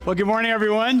Well, good morning,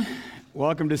 everyone.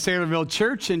 Welcome to Saylorville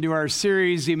Church and to our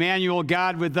series, Emmanuel,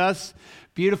 God with Us.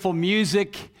 Beautiful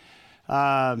music,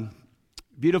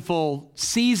 beautiful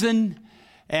season.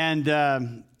 And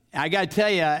I got to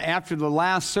tell you, after the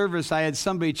last service, I had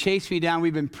somebody chase me down.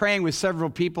 We've been praying with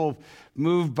several people,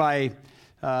 moved by,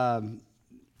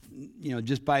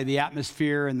 just by the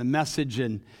atmosphere and the message.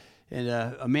 And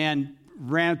a man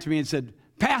ran up to me and said,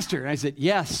 "Pastor." And I said,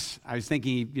 "Yes." I was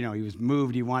thinking, he was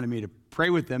moved. He wanted me to pray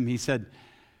with them. He said,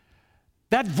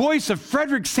 "That voice of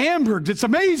Frederick Sandberg, it's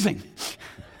amazing."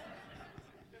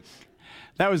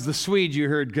 That was the Swede you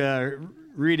heard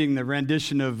reading the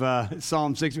rendition of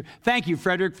Psalm 6. Thank you,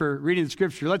 Frederick, for reading the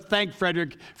scripture. Let's thank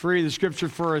Frederick for reading the scripture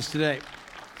for us today.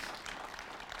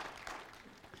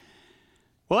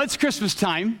 Well, it's Christmas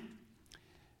time,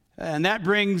 and that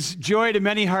brings joy to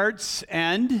many hearts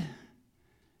and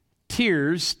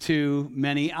tears to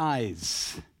many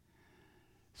eyes.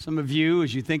 Some of you,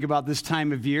 as you think about this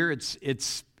time of year, it's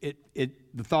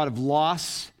the thought of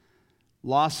loss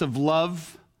of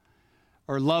love,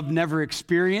 or love never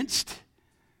experienced,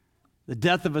 the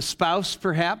death of a spouse,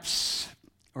 perhaps,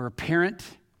 or a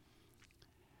parent,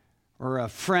 or a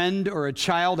friend, or a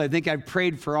child. I think I've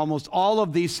prayed for almost all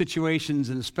of these situations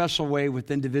in a special way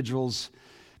with individuals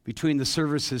between the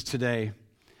services today.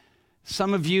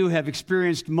 Some of you have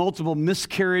experienced multiple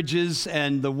miscarriages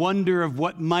and the wonder of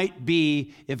what might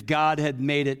be if God had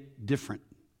made it different.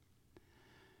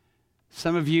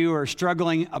 Some of you are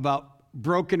struggling about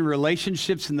broken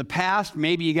relationships in the past.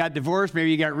 Maybe you got divorced,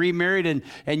 maybe you got remarried,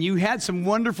 and you had some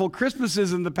wonderful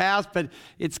Christmases in the past, but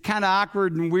it's kind of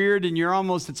awkward and weird, and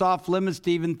it's off limits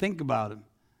to even think about them.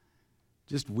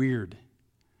 Just weird.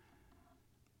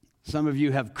 Some of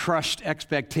you have crushed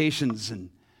expectations,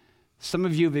 and some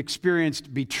of you have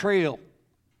experienced betrayal.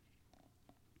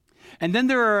 And then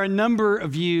there are a number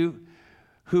of you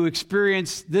who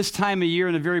experience this time of year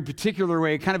in a very particular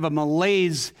way, kind of a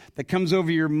malaise that comes over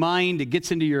your mind. It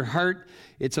gets into your heart.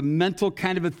 It's a mental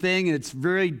kind of a thing, and it's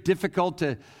very difficult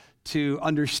to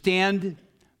understand,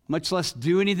 much less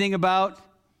do anything about.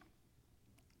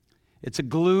 It's a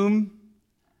gloom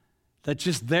that's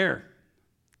just there.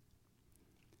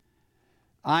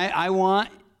 I want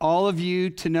all of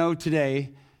you to know today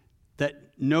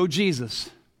that know Jesus,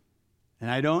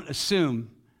 and I don't assume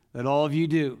that all of you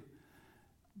do,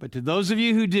 but to those of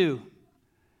you who do,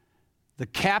 the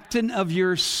captain of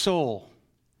your soul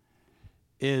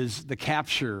is the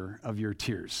capturer of your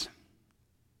tears.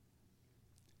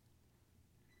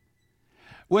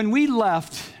 When we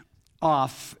left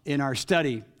off in our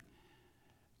study,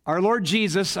 our Lord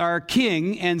Jesus, our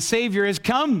King and Savior, has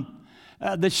come.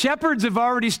 The shepherds have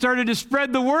already started to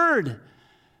spread the word.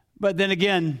 But then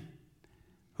again,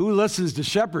 who listens to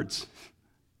shepherds?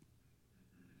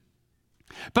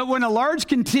 But when a large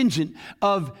contingent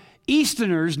of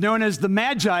Easterners, known as the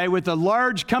Magi, with a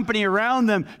large company around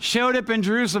them, showed up in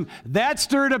Jerusalem, that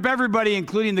stirred up everybody,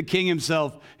 including the king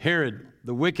himself, Herod,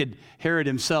 the wicked Herod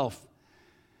himself.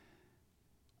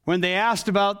 When they asked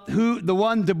about who the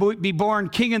one to be born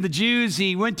king of the Jews,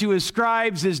 he went to his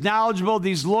scribes, his knowledgeable,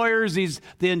 these lawyers,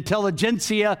 the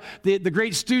intelligentsia, the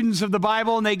great students of the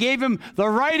Bible, and they gave him the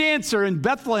right answer in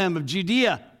Bethlehem of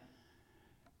Judea.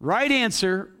 Right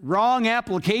answer, wrong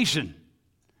application.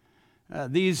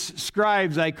 These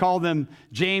scribes, I call them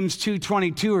James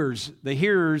 2:22ers, the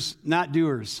hearers, not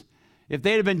doers. If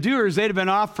they'd have been doers, they'd have been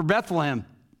off for Bethlehem,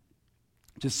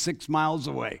 just 6 miles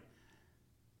away.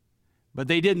 But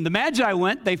they didn't. The Magi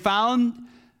went, they found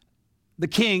the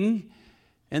king,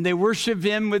 and they worshiped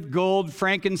him with gold,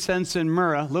 frankincense, and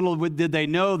myrrh. Little did they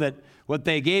know that what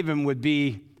they gave him would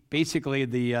be basically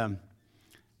the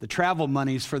travel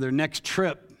monies for their next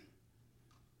trip.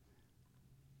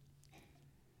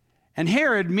 And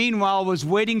Herod, meanwhile, was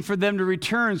waiting for them to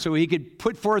return so he could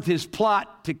put forth his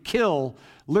plot to kill.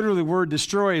 Literally, the word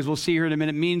destroy, as we'll see here in a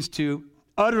minute, means to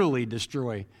utterly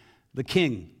destroy the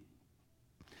king.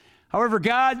 However,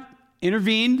 God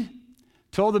intervened,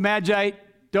 told the Magi,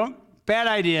 bad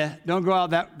idea, don't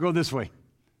go this way.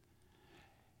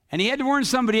 And he had to warn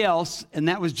somebody else, and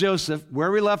that was Joseph.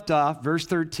 Where we left off, verse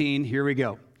 13, here we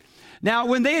go. Now,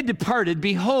 when they had departed,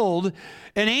 behold,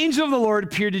 an angel of the Lord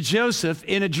appeared to Joseph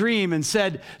in a dream and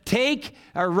said, take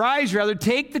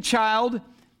the child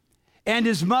and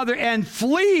his mother and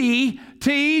flee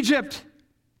to Egypt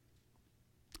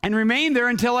and remain there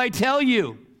until I tell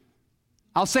you.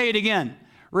 I'll say it again.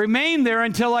 Remain there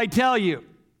until I tell you.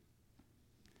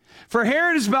 For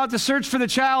Herod is about to search for the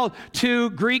child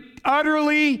to Greek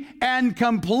utterly and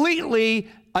completely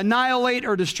annihilate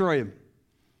or destroy him.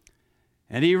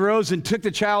 And he arose and took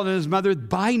the child and his mother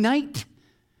by night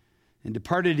and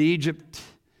departed to Egypt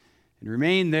and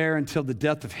remained there until the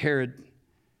death of Herod.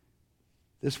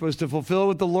 This was to fulfill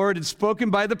what the Lord had spoken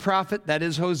by the prophet, that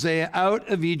is Hosea, out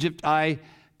of Egypt I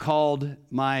called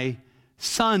my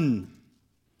son.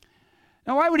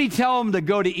 Now, why would he tell him to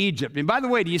go to Egypt? And by the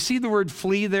way, do you see the word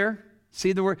flee there?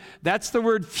 See the word? That's the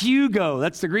word fugo.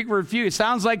 That's the Greek word fugo. It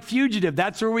sounds like fugitive.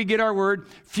 That's where we get our word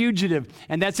fugitive.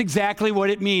 And that's exactly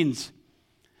what it means.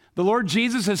 The Lord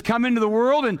Jesus has come into the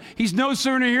world, and he's no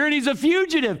sooner here, and he's a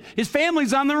fugitive. His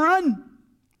family's on the run.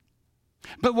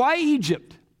 But why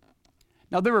Egypt?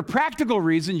 Now, there were practical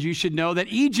reasons you should know that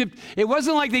Egypt, it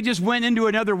wasn't like they just went into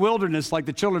another wilderness like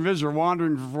the children of Israel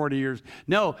wandering for 40 years.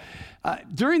 No,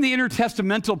 during the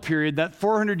intertestamental period, that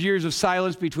 400 years of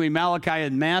silence between Malachi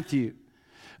and Matthew,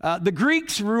 the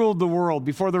Greeks ruled the world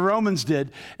before the Romans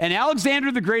did, and Alexander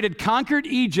the Great had conquered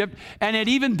Egypt and had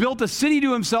even built a city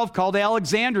to himself called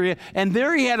Alexandria, and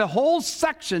there he had a whole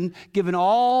section given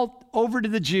all over to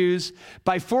the Jews.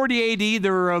 By 40 AD,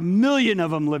 there were 1 million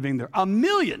of them living there. 1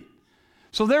 million.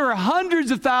 So there were hundreds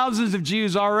of thousands of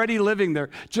Jews already living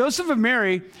there. Joseph and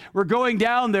Mary were going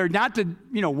down there not to,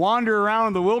 wander around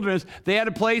in the wilderness. They had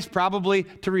a place probably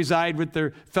to reside with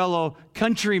their fellow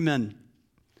countrymen.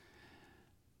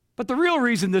 But the real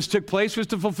reason this took place was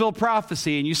to fulfill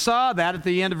prophecy. And you saw that at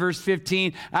the end of verse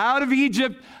 15. Out of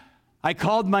Egypt I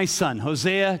called my son.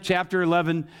 Hosea chapter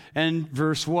 11 and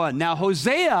verse 1. Now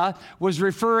Hosea was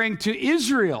referring to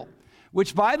Israel,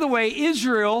 which, by the way,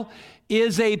 Israel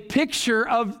is a picture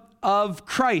of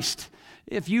Christ.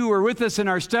 If you were with us in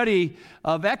our study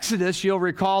of Exodus, you'll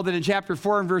recall that in chapter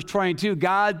 4 and verse 22,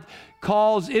 God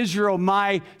calls Israel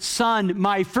my son,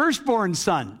 my firstborn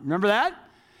son. Remember that?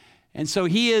 And so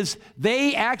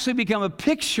they actually become a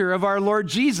picture of our Lord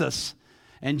Jesus.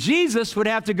 And Jesus would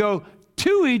have to go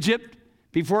to Egypt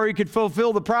before he could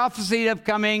fulfill the prophecy of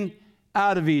coming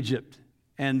out of Egypt.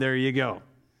 And there you go.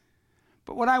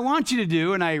 But what I want you to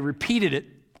do, and I repeated it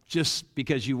just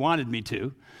because you wanted me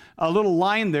to, a little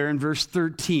line there in verse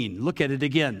 13. Look at it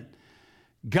again.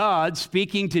 God,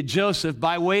 speaking to Joseph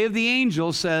by way of the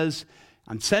angel, says,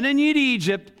 I'm sending you to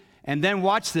Egypt, and then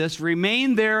watch this,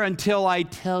 remain there until I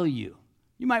tell you.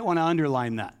 You might want to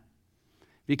underline that,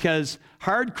 because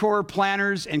hardcore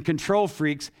planners and control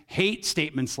freaks hate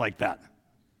statements like that.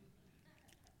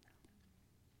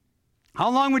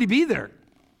 How long would he be there?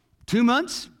 2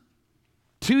 months?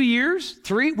 2 years?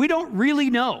 3? We don't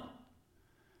really know.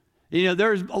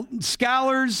 There's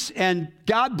scholars, and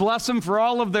God bless them for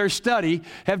all of their study,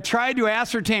 have tried to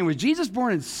ascertain, was Jesus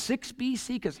born in 6 BC?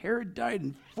 Because Herod died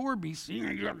in 4 BC.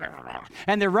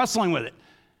 And they're wrestling with it.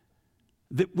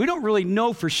 We don't really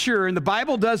know for sure, and the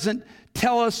Bible doesn't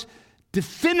tell us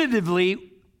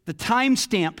definitively the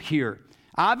timestamp here.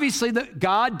 Obviously,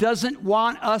 God doesn't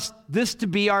want this to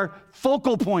be our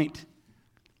focal point.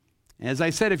 As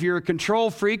I said, if you're a control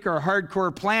freak or a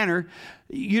hardcore planner,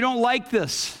 you don't like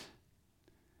this.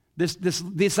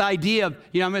 This idea of,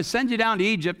 I'm going to send you down to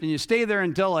Egypt and you stay there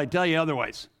until I tell you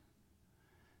otherwise.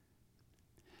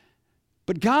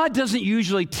 But God doesn't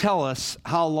usually tell us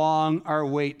how long our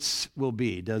waits will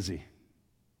be, does he?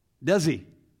 Does he?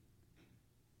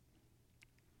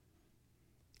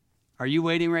 Are you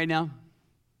waiting right now?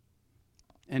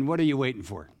 And what are you waiting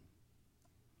for?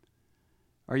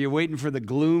 Are you waiting for the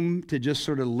gloom to just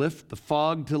sort of lift, the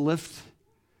fog to lift,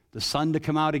 the sun to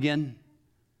come out again?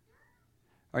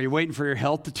 Are you waiting for your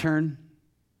health to turn?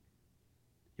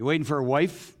 You waiting for a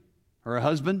wife or a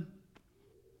husband?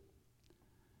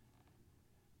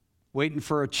 Waiting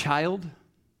for a child?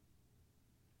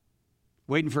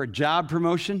 Waiting for a job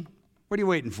promotion? What are you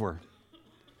waiting for?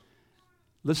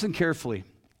 Listen carefully.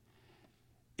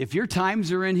 If your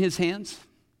times are in his hands,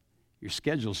 your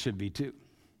schedule should be too.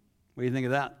 What do you think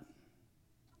of that?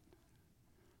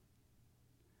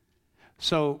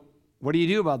 So, what do you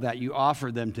do about that? You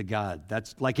offer them to God.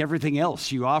 That's like everything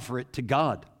else. You offer it to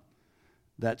God.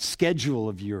 That schedule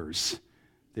of yours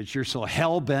that you're so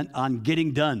hell-bent on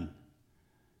getting done.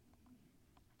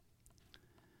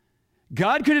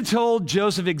 God could have told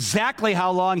Joseph exactly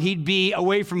how long he'd be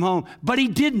away from home, but he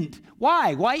didn't.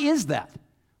 Why? Why is that?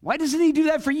 Why doesn't he do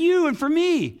that for you and for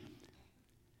me?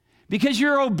 Because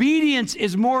your obedience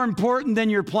is more important than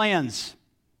your plans.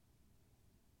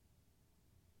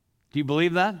 Do you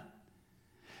believe that?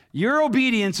 Your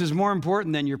obedience is more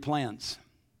important than your plans.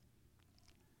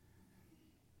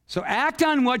 So act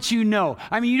on what you know.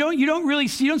 I mean, you don't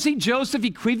see Joseph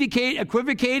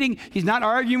equivocating. He's not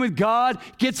arguing with God.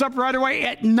 Gets up right away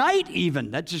at night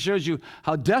even. That just shows you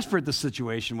how desperate the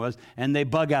situation was. And they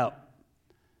bug out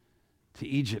to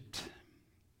Egypt.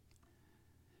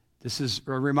 This is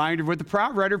a reminder of what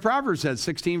the writer of Proverbs said,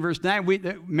 16 verse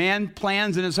 9. Man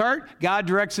plans in his heart. God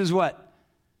directs his what?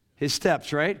 his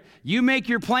steps, right? You make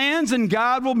your plans and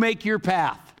God will make your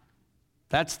path.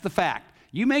 That's the fact.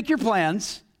 You make your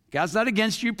plans. God's not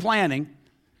against you planning.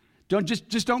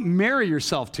 Just don't marry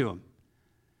yourself to him.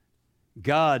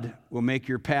 God will make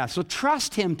your path. So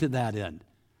trust him to that end.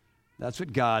 That's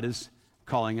what God is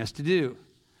calling us to do.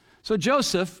 So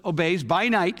Joseph obeys by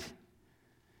night,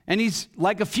 and he's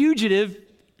like a fugitive,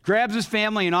 grabs his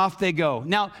family, and off they go.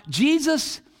 Now,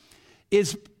 Jesus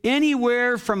is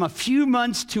anywhere from a few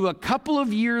months to a couple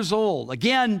of years old.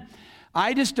 Again,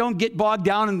 I just don't get bogged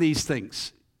down in these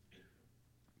things.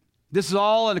 This is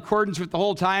all in accordance with the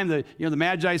whole time, the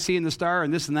Magi seeing the star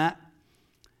and this and that.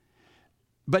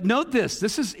 But note this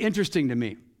is interesting to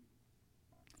me.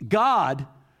 God,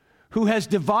 who has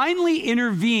divinely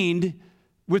intervened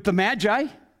with the Magi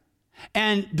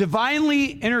and divinely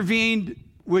intervened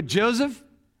with Joseph,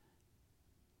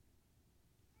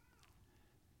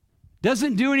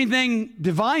 doesn't do anything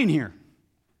divine here.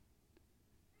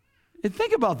 And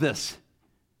think about this.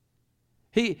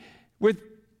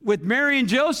 With Mary and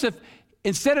Joseph,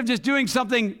 instead of just doing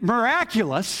something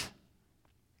miraculous,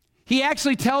 he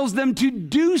actually tells them to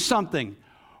do something.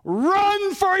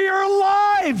 Run for your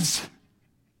lives.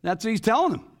 That's what he's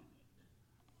telling them.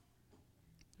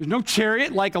 There's no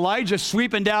chariot like Elijah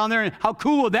sweeping down there. And how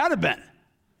cool would that have been?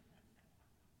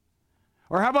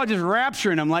 Or how about just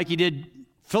rapturing them like he did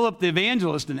Philip the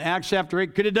evangelist in Acts chapter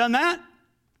 8? Could have done that.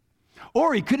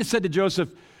 Or he could have said to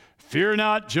Joseph, fear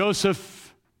not,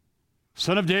 Joseph,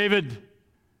 son of David,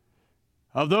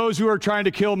 of those who are trying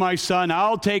to kill my son,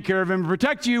 I'll take care of him and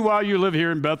protect you while you live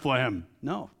here in Bethlehem.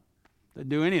 No, didn't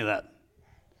do any of that.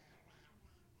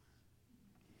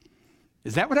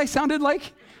 Is that what I sounded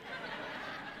like?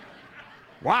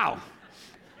 Wow.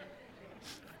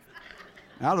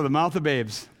 Out of the mouth of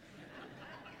babes.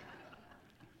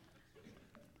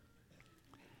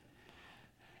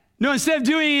 No, instead of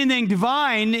doing anything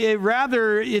divine,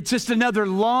 it's just another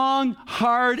long,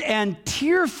 hard, and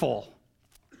tearful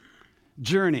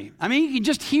journey. I mean, you can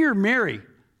just hear Mary.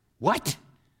 What?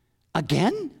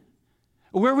 Again?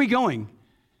 Where are we going?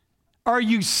 Are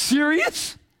you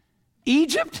serious?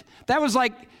 Egypt? That was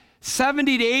like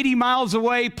 70 to 80 miles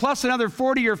away, plus another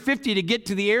 40 or 50 to get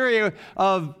to the area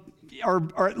of,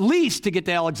 or at least to get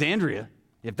to Alexandria,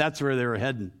 if that's where they were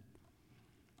heading.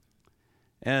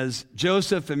 As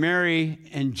Joseph and Mary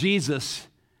and Jesus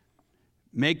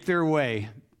make their way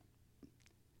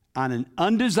on an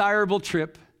undesirable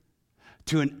trip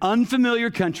to an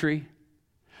unfamiliar country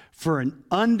for an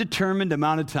undetermined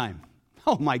amount of time.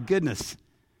 Oh my goodness.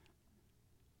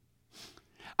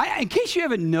 In case you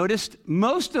haven't noticed,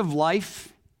 most of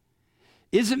life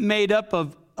isn't made up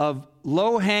of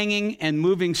low-hanging and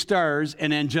moving stars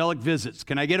and angelic visits.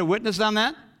 Can I get a witness on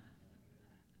that?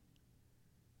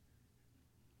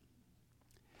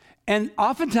 And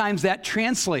oftentimes that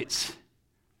translates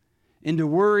into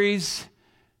worries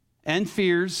and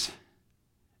fears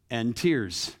and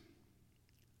tears.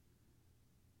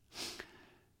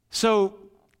 So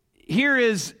here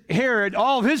is Herod.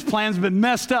 All of his plans have been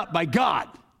messed up by God.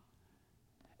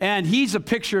 And he's a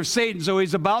picture of Satan, so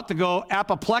he's about to go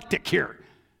apoplectic here.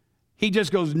 He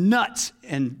just goes nuts,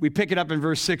 and we pick it up in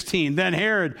verse 16. Then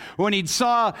Herod, when he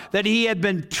saw that he had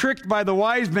been tricked by the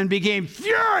wise men, became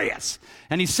furious,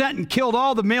 and he sent and killed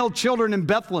all the male children in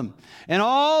Bethlehem and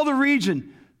all the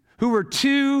region who were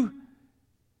 2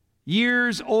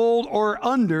 years old or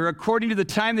under, according to the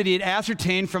time that he had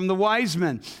ascertained from the wise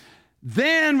men.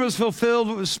 Then was fulfilled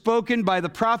what was spoken by the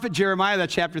prophet Jeremiah,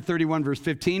 that's chapter 31, verse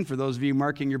 15, for those of you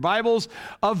marking your Bibles.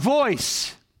 A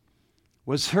voice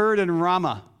was heard in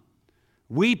Ramah,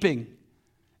 weeping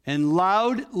and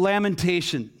loud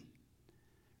lamentation.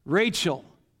 Rachel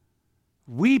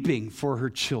weeping for her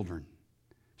children.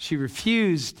 She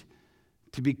refused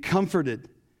to be comforted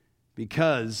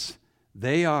because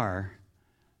they are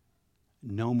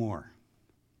no more.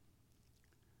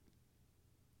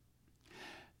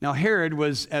 Now, Herod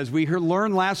was, as we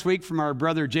learned last week from our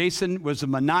brother Jason, was a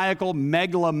maniacal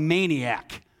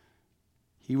megalomaniac.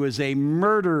 He was a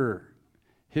murderer.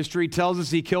 History tells us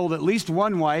he killed at least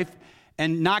one wife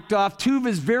and knocked off 2 of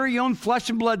his very own flesh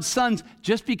and blood sons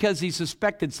just because he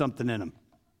suspected something in him.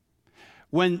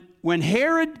 When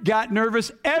Herod got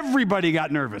nervous, everybody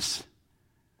got nervous.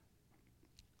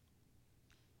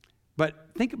 But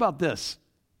think about this.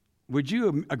 Would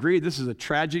you agree this is a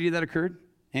tragedy that occurred?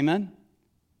 Amen?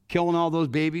 Killing all those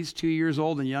babies, 2 years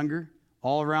old and younger,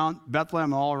 all around,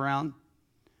 Bethlehem, all around.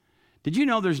 Did you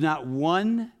know there's not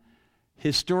one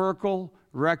historical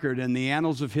record in the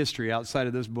annals of history outside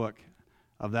of this book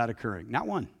of that occurring? Not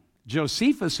one.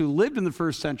 Josephus, who lived in the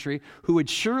first century, who would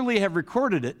surely have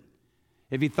recorded it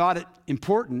if he thought it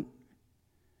important,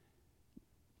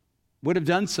 would have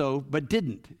done so, but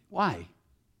didn't. Why?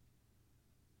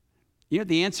 You know what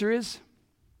the answer is?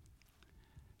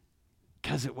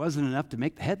 Because it wasn't enough to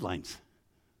make the headlines.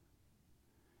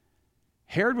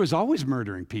 Herod was always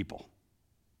murdering people.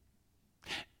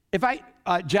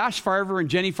 Josh Farver and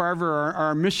Jenny Farver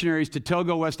are missionaries to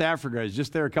Togo, West Africa. I was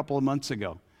just there a couple of months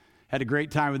ago. Had a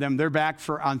great time with them. They're back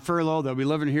on furlough. They'll be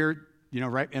living here,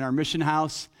 right in our mission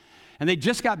house. And they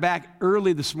just got back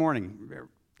early this morning.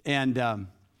 And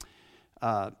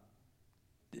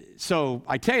so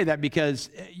I tell you that because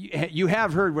you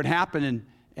have heard what happened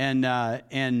in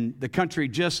the country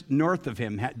just north of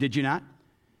him, did you not?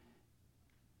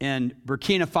 In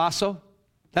Burkina Faso.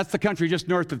 That's the country just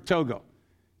north of Togo.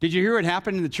 Did you hear what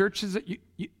happened in the churches?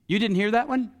 You didn't hear that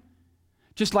one?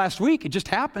 Just last week, it just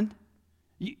happened.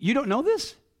 You don't know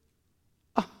this?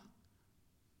 Oh,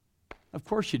 of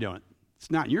course you don't.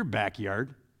 It's not in your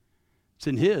backyard. It's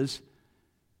in his.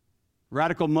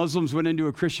 Radical Muslims went into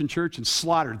a Christian church and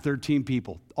slaughtered 13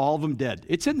 people, all of them dead.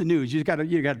 It's in the news. You got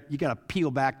to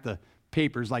peel back the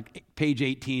papers, like page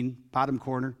 18, bottom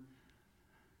corner.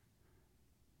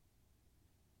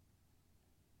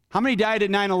 How many died at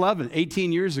 9/11,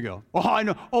 18 years ago? Oh, I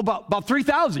know. Oh, about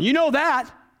 3,000. You know that.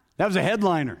 That was a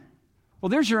headliner. Well,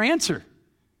 there's your answer.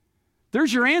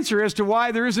 There's your answer as to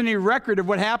why there isn't any record of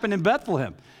what happened in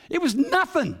Bethlehem. It was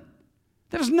nothing.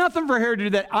 There was nothing for Herod to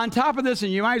do that. On top of this,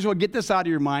 and you might as well get this out of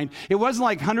your mind, it wasn't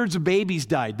like hundreds of babies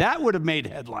died. That would have made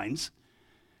headlines.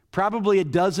 Probably a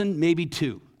dozen, maybe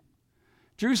two.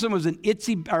 Bethlehem was an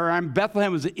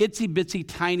itsy-bitsy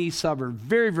tiny suburb,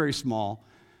 very, very small.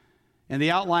 And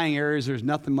the outlying areas, there's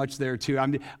nothing much there, too.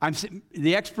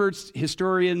 The experts,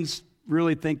 historians,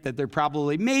 really think that there are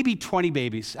probably maybe 20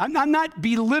 babies. I'm not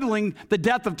belittling the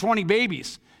death of 20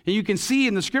 babies. And you can see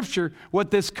in the scripture what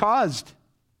this caused.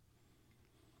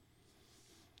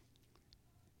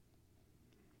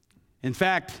 In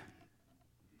fact,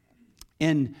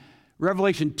 in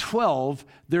Revelation 12,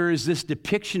 there is this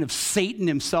depiction of Satan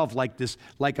himself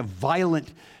like a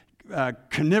violent,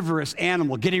 carnivorous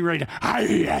animal getting ready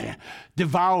to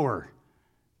devour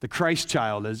the Christ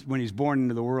child when he's born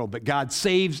into the world. But God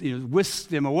whisks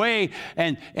him away,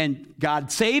 and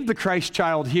God saved the Christ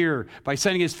child here by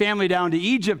sending his family down to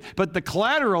Egypt, but the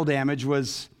collateral damage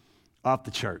was off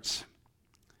the charts.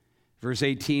 Verse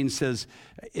 18 says,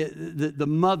 the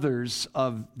mothers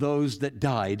of those that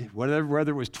died, whether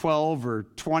it was 12 or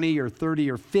 20 or 30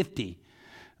 or 50,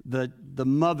 the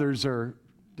mothers are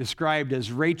described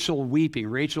as Rachel weeping.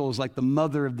 Rachel is like the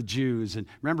mother of the Jews. And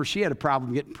remember, she had a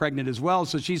problem getting pregnant as well,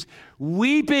 so she's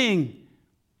weeping.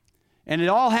 And it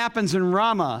all happens in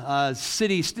Ramah, a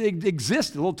city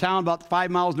exists, a little town about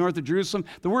 5 miles north of Jerusalem.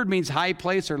 The word means high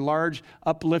place or large,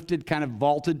 uplifted, kind of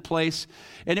vaulted place.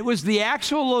 And it was the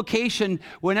actual location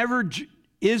whenever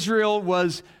Israel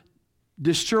was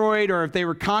destroyed or if they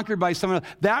were conquered by someone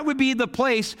else, that would be the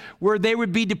place where they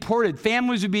would be deported.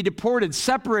 Families would be deported,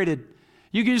 separated.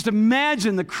 You can just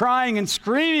imagine the crying and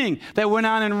screaming that went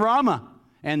on in Ramah.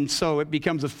 And so it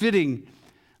becomes a fitting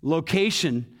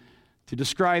location to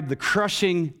describe the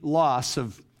crushing loss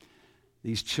of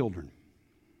these children.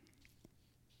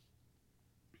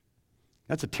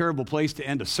 That's a terrible place to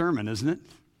end a sermon, isn't it?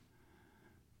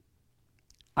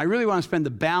 I really want to spend the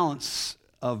balance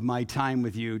of my time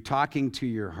with you talking to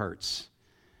your hearts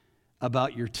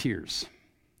about your tears.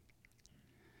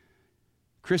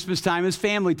 Christmas time is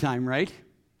family time, right?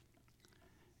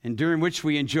 And during which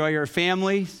we enjoy our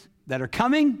families that are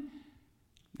coming,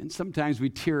 and sometimes we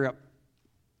tear up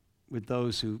with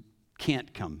those who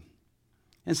can't come.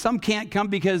 And some can't come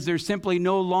because they're simply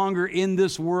no longer in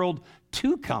this world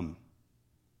to come.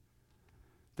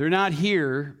 They're not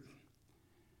here,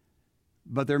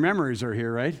 but their memories are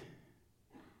here, right?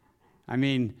 I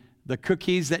mean, the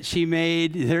cookies that she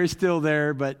made, they're still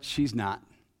there, but she's not.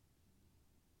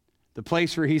 The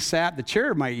place where he sat, the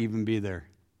chair might even be there.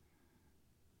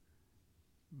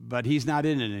 But he's not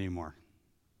in it anymore.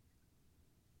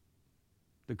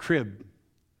 The crib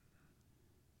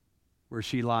where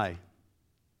she lie.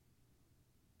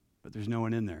 But there's no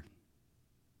one in there.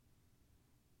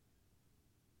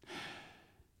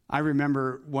 I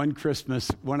remember one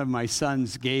Christmas, one of my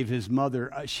sons gave his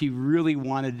mother, she really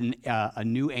wanted a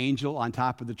new angel on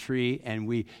top of the tree,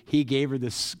 and he gave her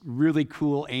this really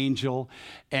cool angel,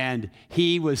 and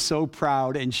he was so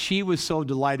proud, and she was so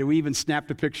delighted. We even snapped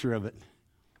a picture of it.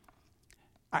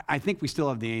 I think we still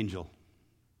have the angel.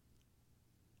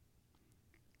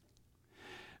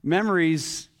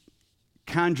 Memories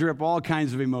conjure up all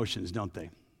kinds of emotions, don't they?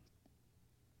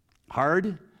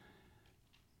 Hard,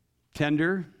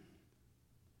 tender.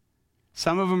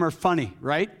 Some of them are funny,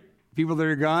 right? People that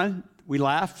are gone, we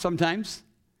laugh sometimes.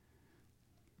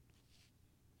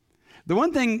 The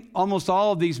one thing almost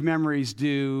all of these memories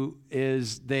do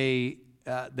is they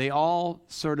all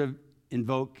sort of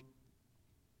invoke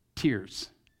tears.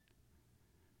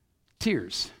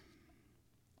 Tears.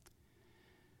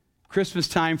 Christmas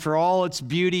time, for all its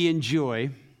beauty and joy,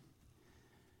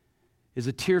 is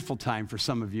a tearful time for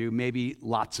some of you, maybe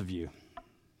lots of you.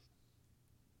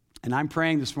 And I'm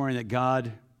praying this morning that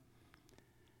God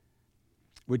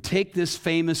would take this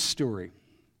famous story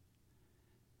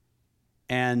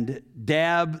and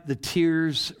dab the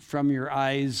tears from your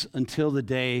eyes until the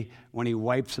day when he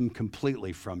wipes them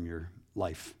completely from your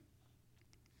life.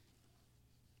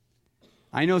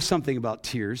 I know something about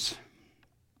tears.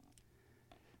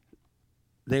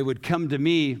 They would come to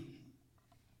me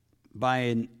by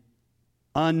an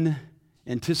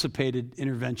unanticipated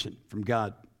intervention from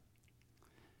God.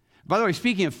 By the way,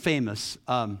 speaking of famous,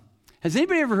 has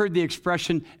anybody ever heard the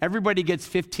expression, everybody gets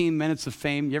 15 minutes of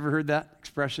fame? You ever heard that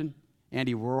expression?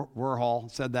 Andy Warhol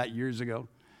said that years ago.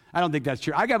 I don't think that's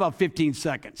true. I got about 15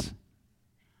 seconds.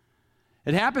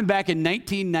 It happened back in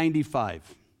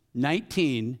 1995.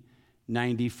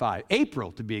 1995.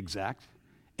 April, to be exact.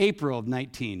 April of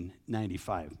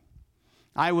 1995.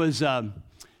 I was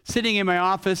sitting in my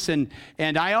office, and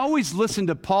I always listened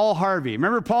to Paul Harvey.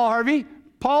 Remember Paul Harvey?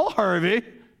 Paul Harvey.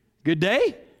 Good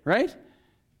day, right?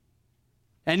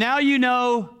 And now you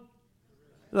know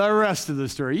the rest of the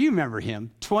story. You remember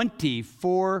him.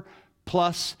 24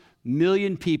 plus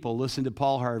million people listened to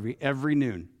Paul Harvey every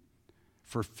noon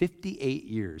for 58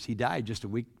 years. He died just a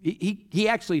week. He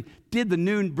actually did the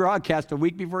noon broadcast a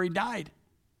week before he died.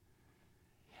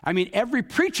 I mean, every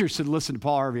preacher should listen to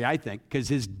Paul Harvey, I think, because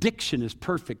his diction is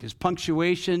perfect. His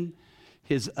punctuation,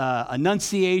 his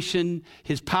enunciation,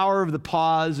 his power of the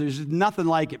pause, there's nothing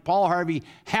like it. Paul Harvey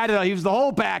had it all. He was the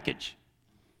whole package.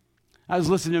 I was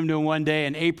listening to him one day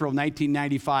in April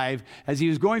 1995. As he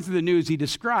was going through the news, he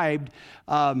described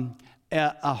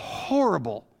a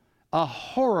horrible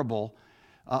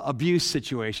abuse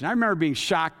situation. I remember being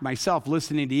shocked myself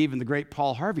listening to even the great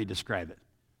Paul Harvey describe it.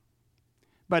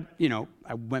 But,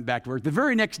 I went back to work the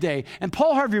very next day, and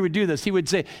Paul Harvey would do this. He would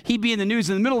say, he'd be in the news,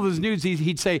 in the middle of his news,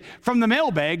 he'd say, from the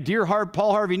mailbag, Dear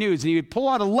Paul Harvey News, and he would pull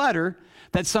out a letter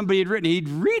that somebody had written. He'd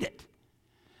read it.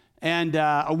 And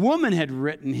a woman had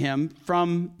written him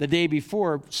from the day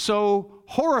before, so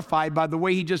horrified by the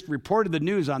way he just reported the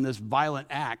news on this violent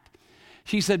act.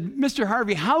 She said, Mr.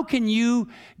 Harvey, how can you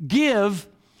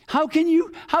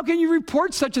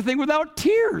report such a thing without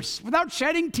tears, without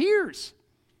shedding tears?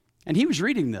 And he was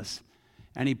reading this,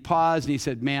 and he paused, and he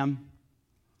said, ma'am,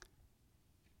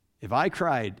 if I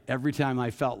cried every time I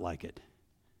felt like it,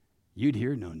 you'd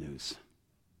hear no news.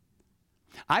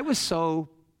 I was so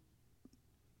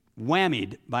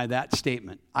whammied by that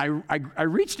statement. I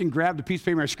reached and grabbed a piece of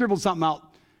paper. I scribbled something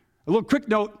out, a little quick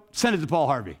note, sent it to Paul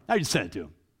Harvey. I just sent it to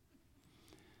him.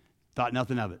 Thought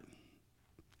nothing of it.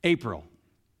 April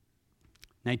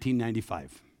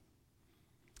 1995.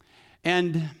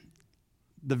 And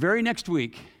the very next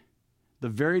week,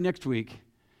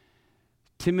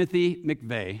 Timothy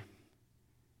McVeigh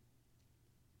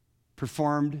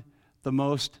performed the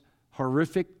most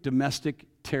horrific domestic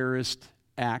terrorist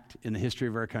act in the history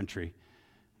of our country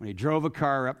when he drove a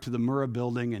car up to the Murrah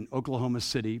building in Oklahoma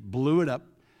City, blew it up,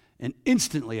 and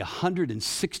instantly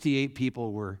 168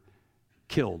 people were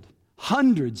killed.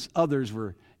 Hundreds others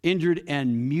were injured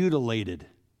and mutilated.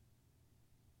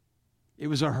 It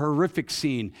was a horrific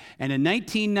scene. And in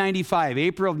 1995,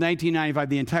 April of 1995,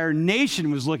 the entire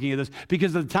nation was looking at this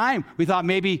because at the time we thought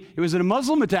maybe it was a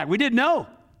Muslim attack. We didn't know.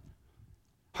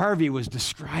 Harvey was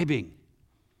describing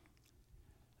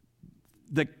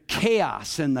the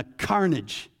chaos and the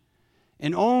carnage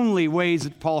in only ways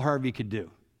that Paul Harvey could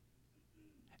do.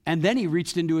 And then he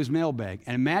reached into his mailbag.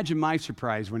 And imagine my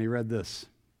surprise when he read this.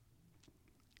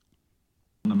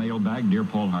 In the mailbag, Dear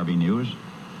Paul Harvey News,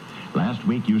 last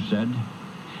week you said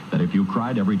that if you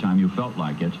cried every time you felt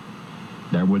like it,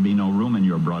 there would be no room in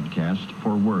your broadcast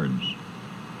for words.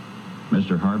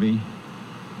 Mr. Harvey,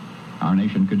 our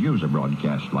nation could use a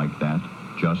broadcast like that,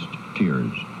 just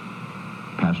tears.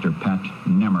 Pastor Pat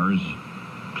Nemmers,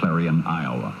 Clarion,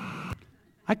 Iowa.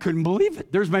 I couldn't believe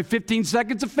it. There's my 15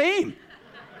 seconds of fame.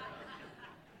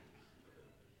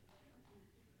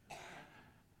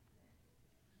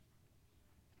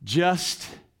 Just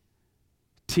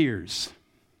tears.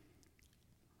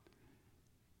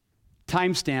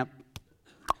 Timestamp,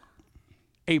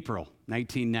 April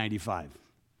 1995.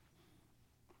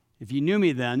 If you knew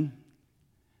me then,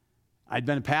 I'd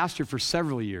been a pastor for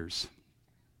several years.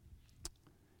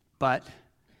 But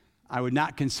I would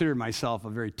not consider myself a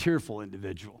very tearful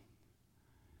individual.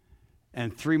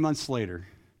 And 3 months later,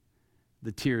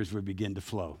 the tears would begin to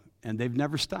flow. and they've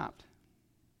never stopped.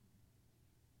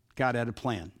 God had a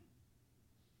plan.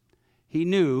 He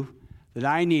knew that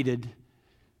I needed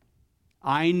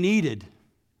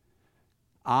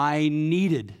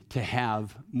to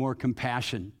have more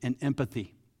compassion and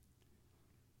empathy.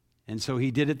 And so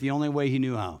he did it the only way he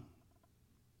knew how.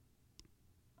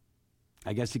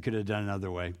 I guess he could have done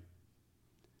another way.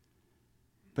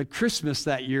 But Christmas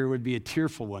that year would be a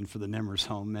tearful one for the Nimmers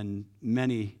home and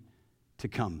many to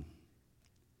come.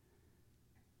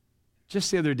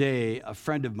 Just the other day, a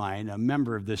friend of mine, a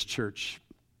member of this church,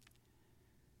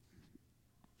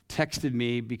 texted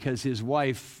me because his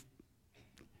wife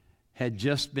had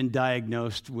just been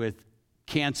diagnosed with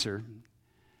cancer,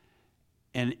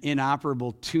 an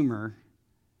inoperable tumor,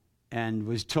 and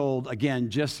was told, again,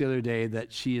 just the other day,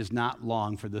 that she is not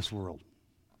long for this world.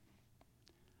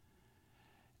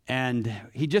 And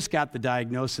he just got the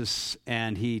diagnosis,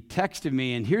 and he texted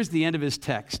me, and here's the end of his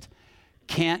text: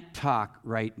 "Can't talk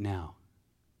right now."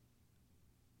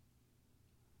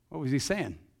 What was he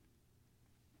saying?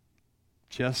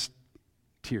 Just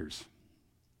tears.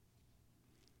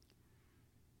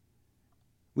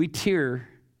 We tear,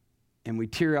 and we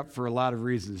tear up for a lot of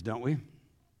reasons, don't we?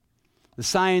 The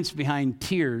science behind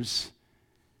tears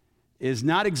is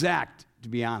not exact, to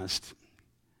be honest.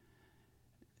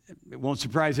 It won't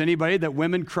surprise anybody that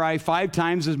women cry 5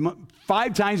 times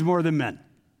more than men.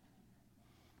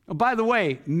 Oh, by the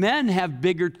way, men have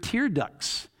bigger tear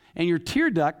ducts, and your tear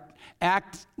duct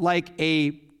acts like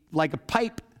a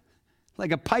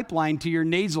pipeline to your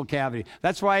nasal cavity.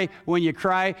 That's why when you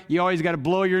cry, you always got to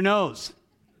blow your nose.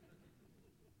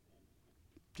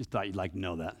 Just thought you'd like to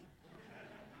know that.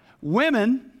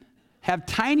 Women have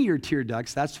tinier tear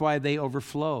ducts. That's why they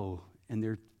overflow in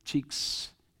their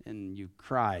cheeks and you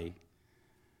cry.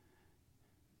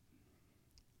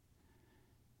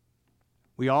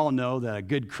 We all know that a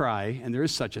good cry, and there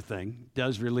is such a thing,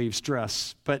 does relieve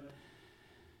stress. But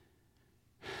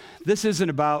this isn't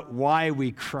about why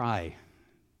we cry.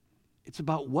 It's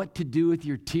about what to do with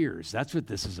your tears. That's what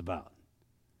this is about.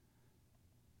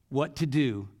 What to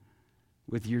do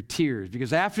with your tears.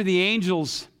 Because after the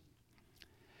angels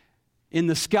in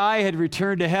the sky had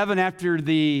returned to heaven, after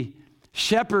the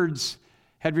shepherds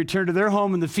had returned to their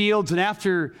home in the fields, and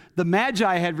after the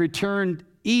Magi had returned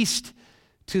east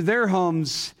to their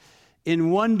homes in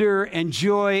wonder and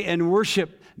joy and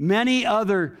worship, many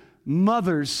other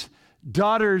mothers,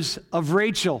 daughters of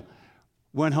Rachel,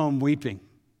 went home weeping.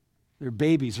 Their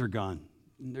babies are gone.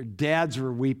 And their dads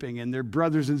were weeping, and their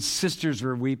brothers and sisters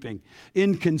were weeping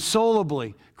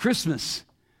inconsolably. Christmas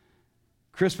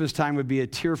time would be a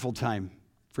tearful time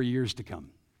for years to come.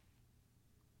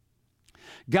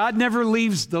 God never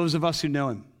leaves those of us who know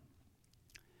him.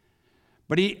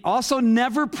 But he also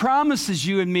never promises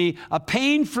you and me a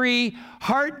pain-free,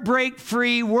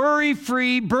 heartbreak-free,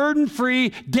 worry-free, burden-free,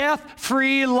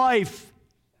 death-free life.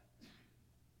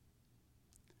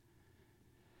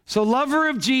 So, lover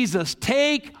of Jesus,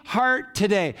 take heart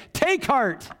today. Take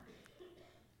heart.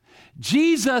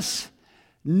 Jesus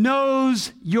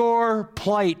knows your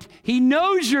plight. He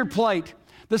knows your plight.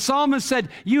 The psalmist said,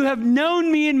 "You have known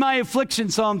me in my affliction,"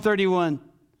 Psalm 31,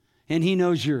 and he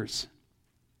knows yours.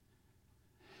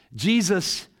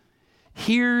 Jesus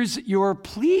hears your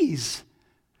pleas.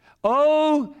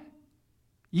 Oh,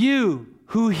 you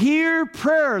who hear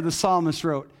prayer, the psalmist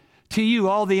wrote, to you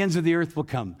all the ends of the earth will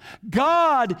come.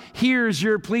 God hears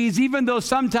your pleas, even though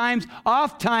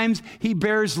oftentimes, he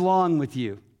bears long with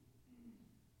you.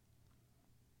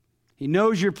 He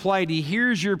knows your plight, he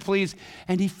hears your pleas,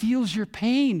 and he feels your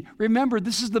pain. Remember,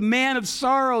 this is the man of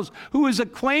sorrows who is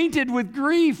acquainted with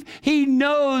grief. He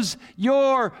knows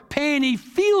your pain, he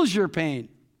feels your pain.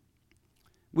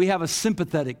 We have a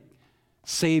sympathetic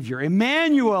Savior.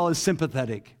 Emmanuel is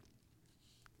sympathetic.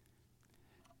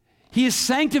 He is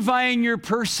sanctifying your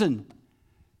person.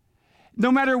 No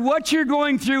matter what you're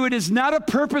going through, it is not a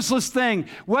purposeless thing.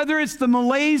 Whether it's the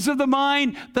malaise of the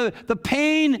mind, the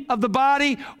pain of the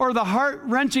body, or the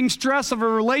heart-wrenching stress of a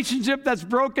relationship that's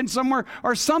broken somewhere,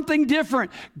 or something different.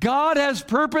 God has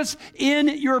purpose in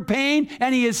your pain,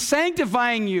 and he is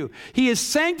sanctifying you. He is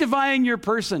sanctifying your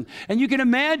person. And you can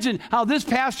imagine how this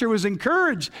pastor was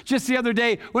encouraged just the other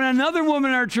day when another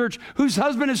woman in our church whose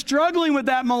husband is struggling with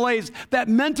that malaise, that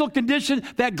mental condition,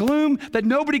 that gloom that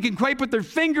nobody can quite put their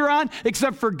finger on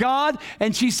except for God.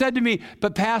 And she said to me,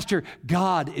 "But Pastor,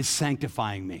 God is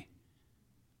sanctifying me."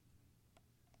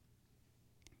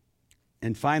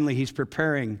 And finally, he's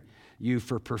preparing you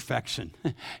for perfection.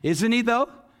 Isn't he, though?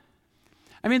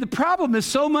 I mean, the problem is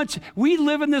so much, we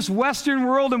live in this Western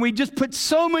world and we just put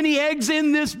so many eggs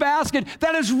in this basket.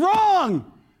 That is wrong.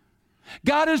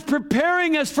 God is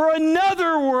preparing us for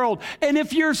another world. And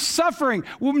if you're suffering,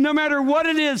 no matter what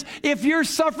it is, if your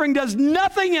suffering does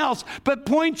nothing else but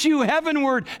point you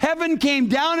heavenward, heaven came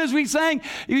down as we sang,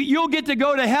 you'll get to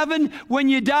go to heaven when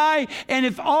you die. And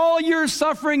if all your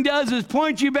suffering does is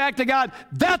point you back to God,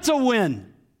 that's a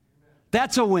win.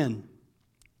 That's a win.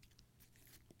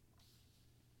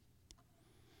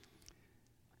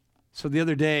 So the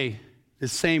other day,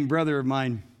 this same brother of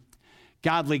mine,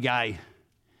 godly guy,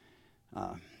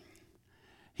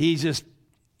 he's just,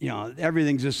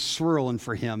 everything's just swirling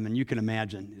for him. And you can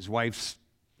imagine his wife's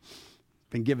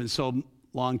been given so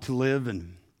long to live.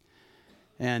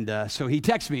 And so he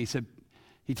texted me.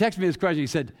 He texted me this question.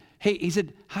 He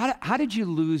said, how did you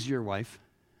lose your wife?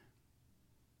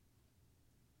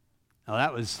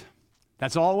 Now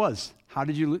that's all it was. How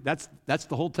did you lose? That's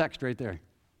the whole text right there.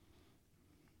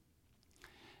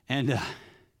 And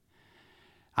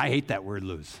I hate that word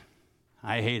lose.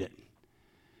 I hate it.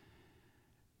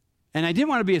 And I didn't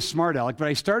want to be a smart aleck, but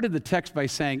I started the text by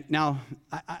saying,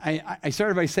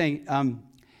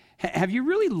 have you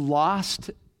really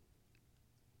lost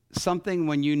something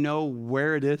when you know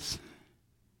where it is?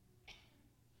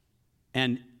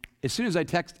 And as soon as I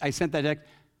sent that text,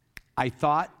 I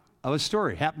thought of a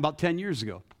story. Happened about 10 years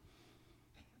ago.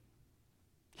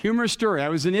 Humorous story. I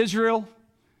was in Israel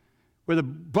with a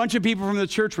bunch of people from the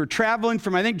church. We're traveling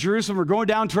from, I think, Jerusalem. We're going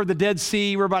down toward the Dead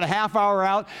Sea. We're about a half hour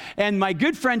out. And my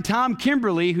good friend Tom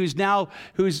Kimberly, who's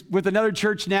with another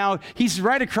church now, he's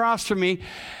right across from me.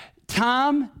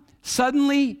 Tom,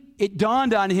 suddenly it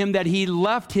dawned on him that he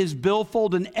left his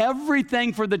billfold and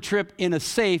everything for the trip in a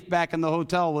safe back in the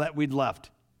hotel that we'd left.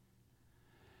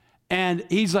 And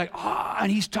he's like, and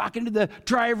he's talking to the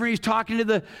driver, he's talking to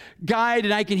the guide,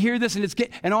 and I can hear this,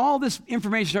 and all this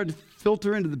information started to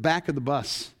filter into the back of the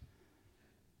bus.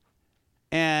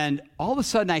 And all of a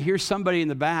sudden, I hear somebody in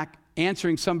the back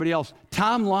answering somebody else.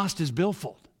 Tom lost his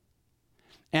billfold.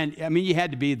 And, you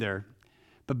had to be there.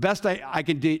 But best I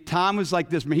can do, Tom was like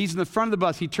this. He's in the front of the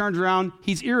bus. He turns around.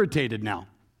 He's irritated now.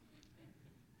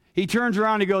 He turns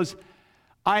around and he goes,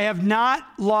 I have not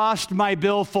lost my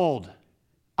billfold.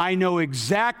 I know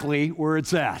exactly where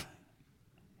it's at.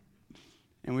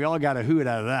 And we all got a hoot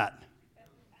out of that.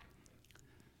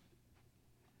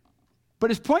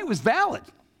 But his point was valid.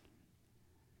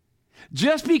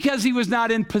 Just because he was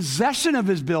not in possession of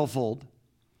his billfold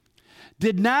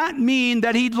did not mean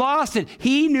that he'd lost it.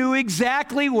 He knew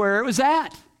exactly where it was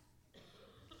at.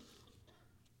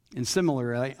 And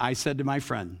similarly, I said to my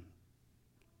friend,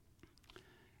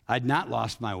 I'd not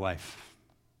lost my wife.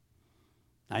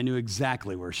 I knew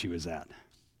exactly where she was at.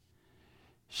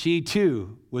 She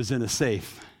too was in a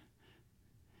safe.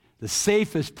 The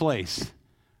safest place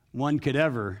one could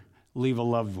ever leave a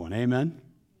loved one. Amen?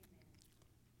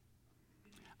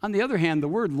 On the other hand, the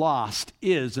word lost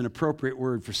is an appropriate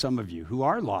word for some of you who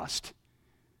are lost.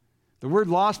 The word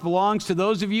lost belongs to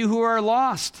those of you who are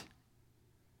lost.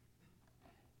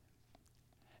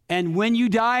 And when you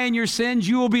die in your sins,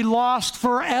 you will be lost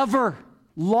forever.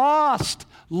 Lost.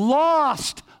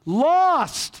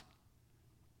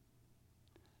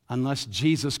 Unless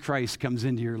Jesus Christ comes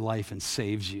into your life and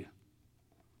saves you.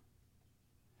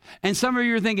 And some of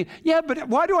you are thinking, yeah, but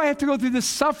why do I have to go through this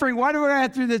suffering? Why do I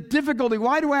have to go through this difficulty?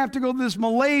 Why do I have to go through this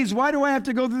malaise? Why do I have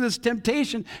to go through this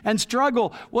temptation and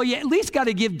struggle? Well, you at least got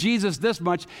to give Jesus this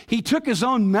much. He took his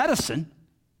own medicine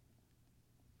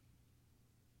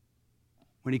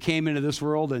when he came into this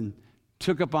world and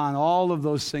took upon all of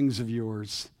those things of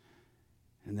yours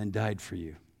and then died for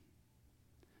you.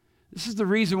 This is the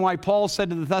reason why Paul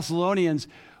said to the Thessalonians,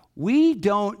 we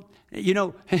don't,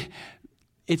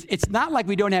 it's not like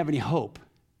we don't have any hope.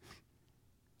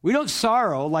 We don't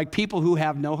sorrow like people who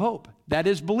have no hope. That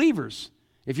is believers.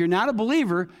 If you're not a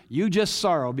believer, you just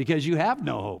sorrow because you have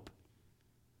no hope.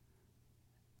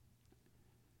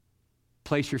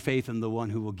 Place your faith in the one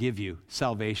who will give you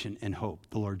salvation and hope,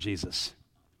 the Lord Jesus.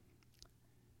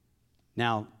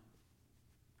 Now,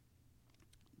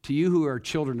 to you who are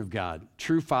children of God,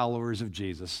 true followers of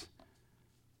Jesus,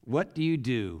 what do you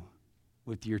do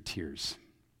with your tears?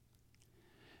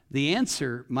 The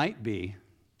answer might be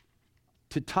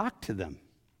to talk to them.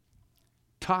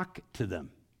 Talk to them.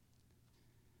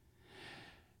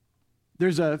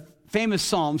 There's a famous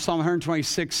psalm, Psalm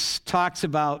 126, talks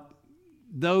about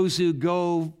those who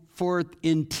go forth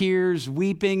in tears,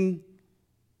 weeping,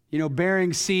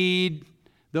 bearing seed.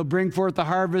 They'll bring forth the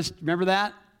harvest. Remember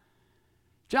that?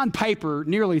 John Piper,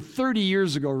 nearly 30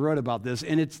 years ago, wrote about this,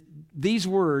 and these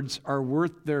words are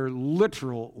worth their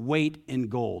literal weight in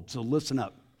gold. So listen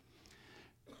up.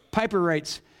 Piper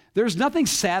writes, there's nothing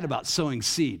sad about sowing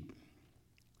seed.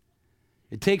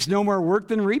 It takes no more work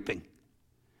than reaping.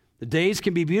 The days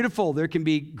can be beautiful. There can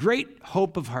be great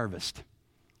hope of harvest.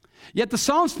 Yet the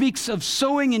psalm speaks of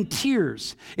sowing in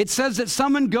tears. It says that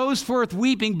someone goes forth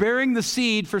weeping, bearing the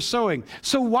seed for sowing.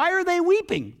 So why are they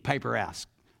weeping? Piper asked.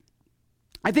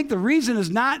 I think the reason is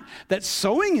not that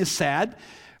sowing is sad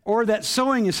or that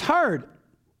sowing is hard.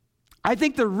 I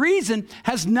think the reason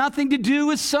has nothing to do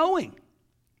with sowing.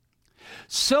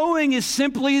 Sowing is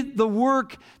simply the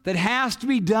work that has to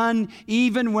be done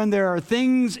even when there are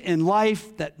things in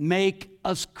life that make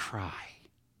us cry.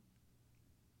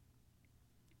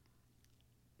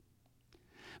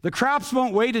 The crops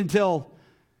won't wait until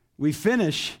we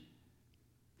finish.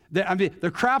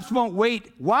 The crops won't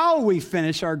wait while we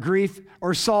finish our grief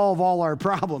or solve all our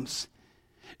problems.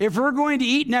 If we're going to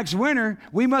eat next winter,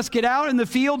 we must get out in the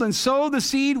field and sow the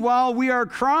seed while we are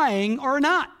crying or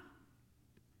not.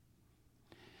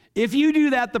 If you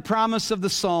do that, the promise of the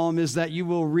psalm is that you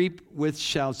will reap with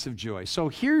shouts of joy. So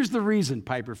here's the reason,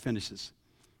 Piper finishes.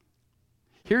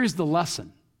 Here's the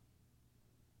lesson.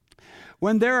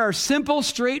 When there are simple,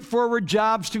 straightforward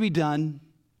jobs to be done,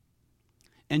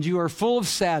 and you are full of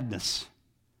sadness,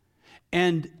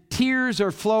 and tears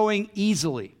are flowing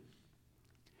easily,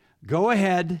 go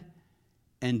ahead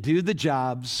and do the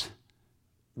jobs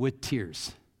with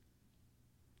tears.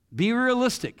 Be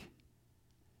realistic.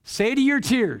 Say to your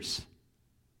tears,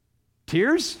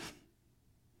 tears?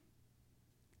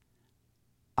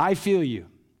 I feel you.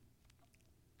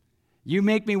 You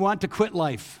make me want to quit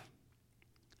life.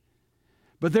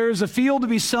 But there is a field to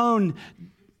be sown,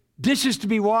 dishes to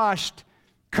be washed,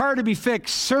 car to be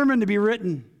fixed, sermon to be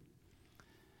written.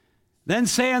 Then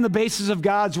say on the basis of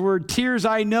God's word, tears,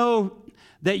 I know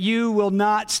that you will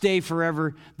not stay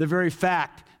forever. The very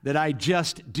fact that I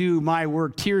just do my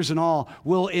work, tears and all,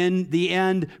 will in the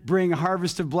end bring a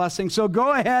harvest of blessing. So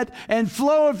go ahead and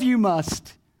flow if you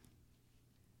must.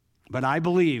 But I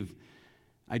believe,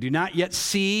 I do not yet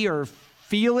see or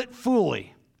feel it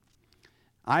fully.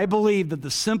 I believe that the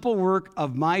simple work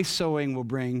of my sowing will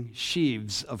bring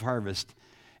sheaves of harvest,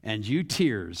 and you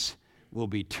tears will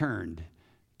be turned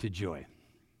to joy.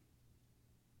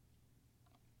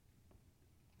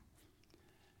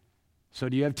 So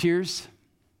do you have tears?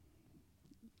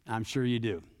 I'm sure you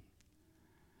do.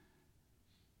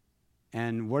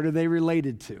 And what are they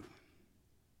related to?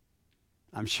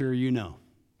 I'm sure you know.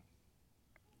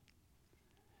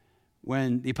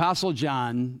 When the Apostle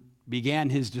John began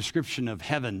his description of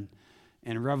heaven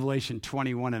in Revelation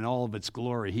 21 and all of its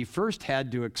glory, he first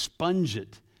had to expunge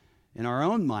it in our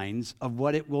own minds of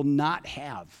what it will not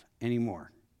have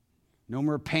anymore. No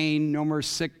more pain, no more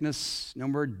sickness, no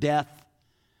more death.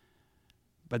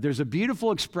 But there's a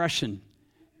beautiful expression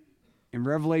in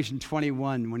Revelation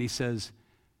 21 when he says,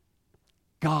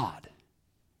 God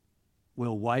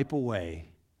will wipe away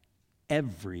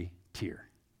every tear.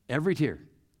 Every tear.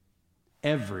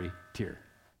 Every tear.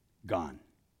 Gone.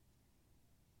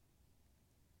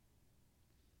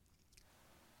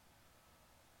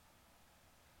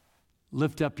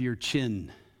 Lift up your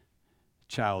chin,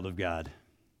 child of God.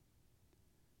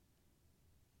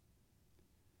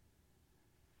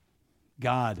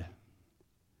 God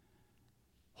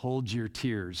holds your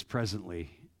tears presently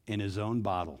in his own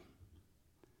bottle,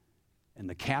 and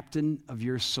the captain of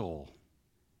your soul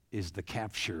is the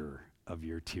capturer of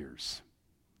your tears.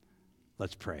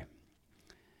 Let's pray.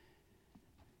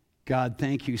 God,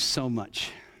 thank you so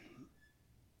much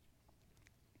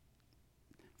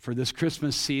for this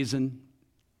Christmas season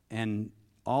and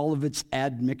all of its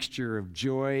admixture of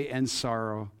joy and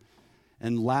sorrow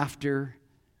and laughter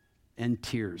and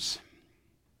tears.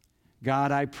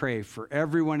 God, I pray for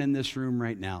everyone in this room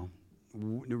right now,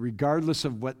 regardless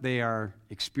of what they are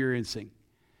experiencing,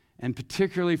 and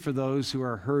particularly for those who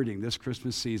are hurting this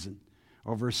Christmas season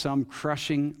over some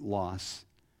crushing loss,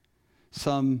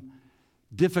 some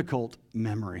difficult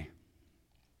memory,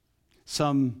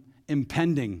 some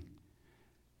impending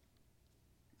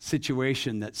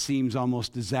situation that seems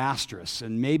almost disastrous,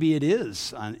 and maybe it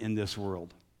is in this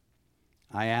world.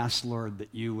 I ask, Lord,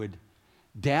 that you would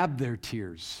dab their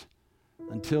tears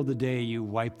until the day you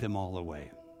wipe them all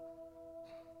away.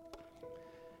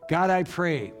 God, I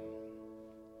pray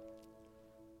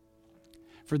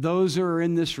for those who are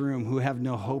in this room who have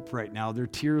no hope right now. Their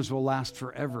tears will last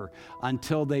forever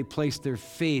until they place their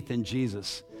faith in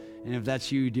Jesus. And if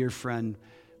that's you, dear friend,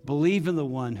 believe in the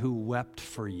one who wept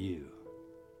for you,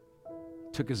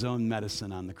 took his own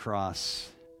medicine on the cross,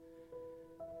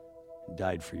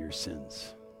 died for your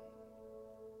sins.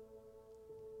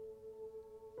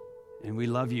 And we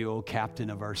love you, O captain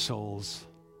of our souls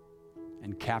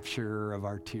and capturer of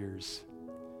our tears.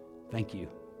 Thank you.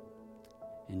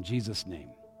 In Jesus' name,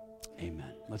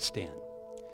 amen. Let's stand.